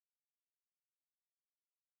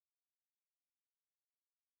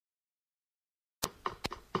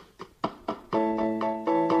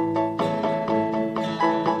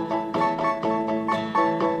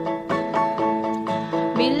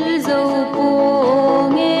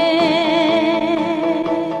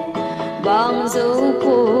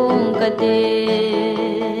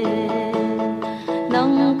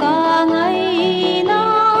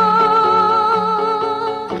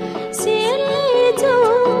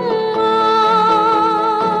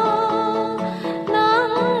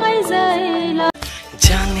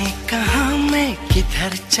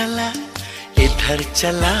चला, इधर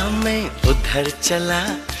चला मैं उधर चला,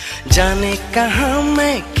 जाने कहाँ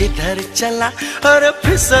मैं किधर चला और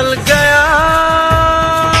फिसल गया।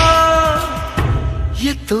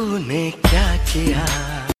 ये तूने क्या किया?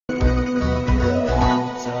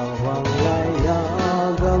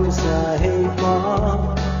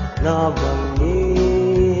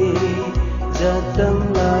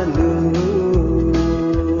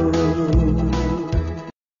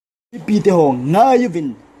 Pite ho ngay vin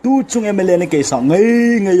tu chung MLA ne ke sa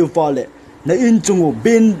ngay ngay yu fale na in chung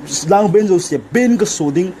ben lang ben zo se ben ka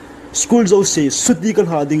soding school zo se suti ka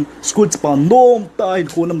hading school pa nom ta in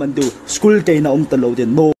ko na man do school te na ta lo den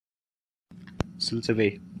no sul se ve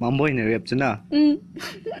mam boy ne rep chana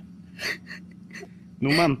nu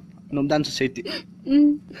mam nom dan sa seti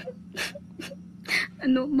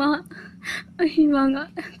ano ma ai mga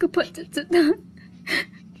kapat chata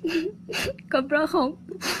kabra khong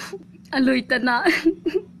alui tana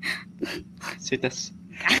sitas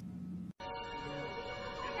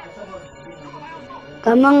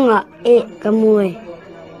kamanga kamui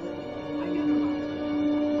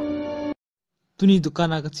tuni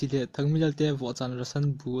dukana ka chile thangmilal te vo chan rasan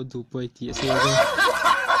bu du poi ti ase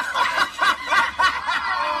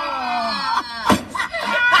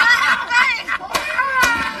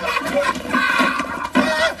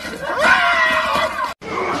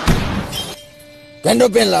Kendo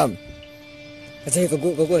penlam. Kacang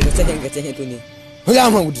kacang tu ni.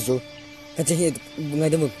 Hulam ham kudu so. Kacang bunga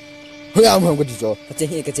demu. Hulam ham kudu so.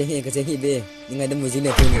 Kacang be. Dengan demu sini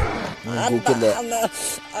tu ni. Bukit le.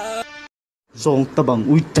 Song tabang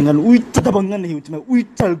ui tabangan hi utma ui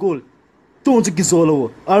tal gol. Tong ji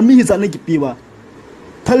gizolo army hi zane ki piwa.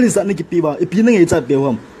 Thali zane ki piwa. Ipi na ngai cha be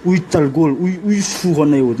ham. Ui tal gol ui su hon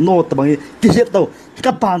nei no tabang ki het tau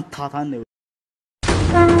ka pan tha tha nei.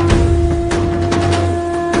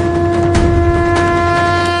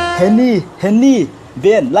 Henny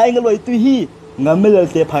ben lai ngaloi tu hi ngamel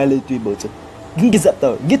te phai le tu bo che ging gizat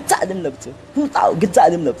tau gitsa dem lap che hu tau gitsa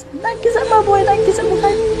dem lap na gizat ma boy na gizat mo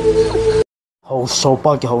kai ho so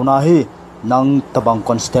pa ki ho na hi nang tabang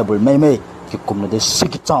constable mai ki kum na de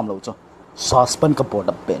sik cham lo cha suspend ka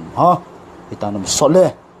board pen ha itanam sole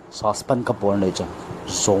suspend ka board nei cha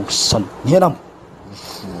song san niam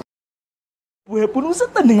he punu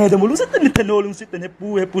setan ningai da mulu setan ni tano lung setan he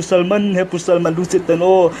pu salman lu setan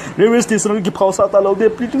o railway station ki phausa ta lo de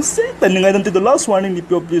please lu setan ningai dam te the last warning ni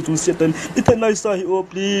pyo please lu setan itanai sa hi o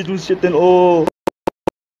please lu setan o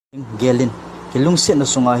gelin kilung set na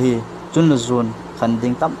sunga hi chun na zone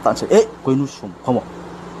khanding tam ta se koi nu sum khomo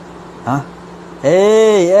ha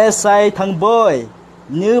sai thang boy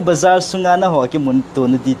new bazar sunga na ho ki mun to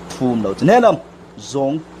na di thum lo ne lam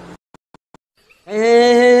zong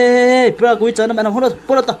pura kui chana mana hona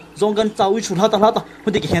pura ta zongan chawi chula ta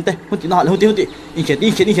hundi ki hente hundi na hundi in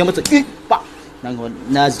khet ma cha pa nang hon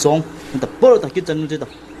na zong ta pura ta ki chanu ta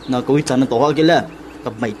na kui chana to ha ke la ka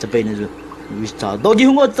mai cha pe na ju wi cha do gi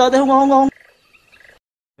hungo cha de hungo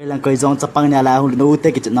lang koi zong chapang na la hu no te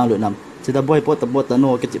ki chana lu nam chi da boy po ta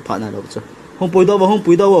no ki chi pha na lo cha hong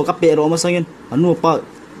pui do ka pe ro ma sangin anu pa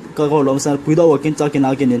ka go lo sa pui do kin cha kin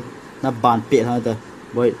na kin na ban pe ha ta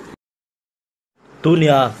boy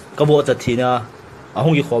tunia kabo cha thina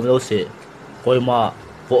ahung gi khom lo se koima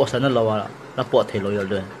po sana lawa na po thelo yol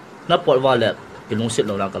de na po wa le kilung sit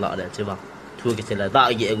lo la kala de chiba thu ki chela da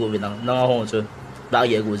gi egu binang na hong chu da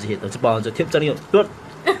gi egu ji to chiba chu thip chani tot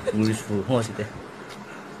ui fu ho si te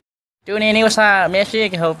tu ni sa messi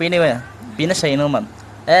ki ho pi ni we pi na sei no man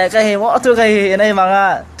cái hi wo tu cái này mà nga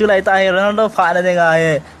tu lại tai Ronaldo pha na de nga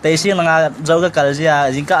te sing nga zo ka kal ji a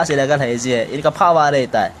jing ka se la ka thai ji in ka pha wa de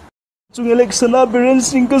tai chung election na beren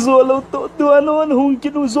sing ka zo lo to tu anon hung ki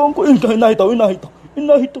nu zong ko in kai nai to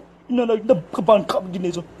ina na ka ban kap gi ne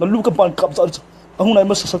zo na lu ka ban kap sa ahung nai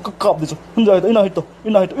ma sa ka kap de zo hun jai to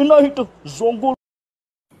ina hito zong go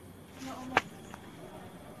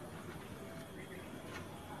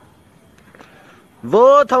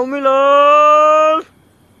Vô thông mi lo.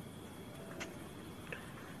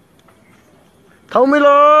 Thông mi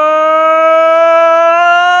lo.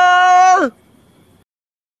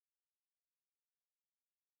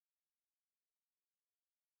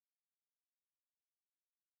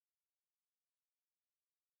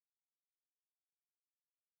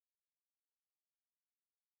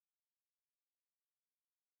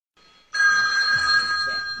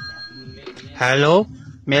 Hello,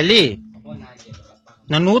 Melly.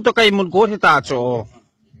 Nanuto kay mun ko si Tacho.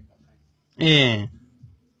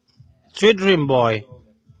 Sweet dream boy.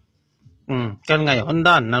 Kan ngayon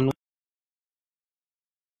dan nanu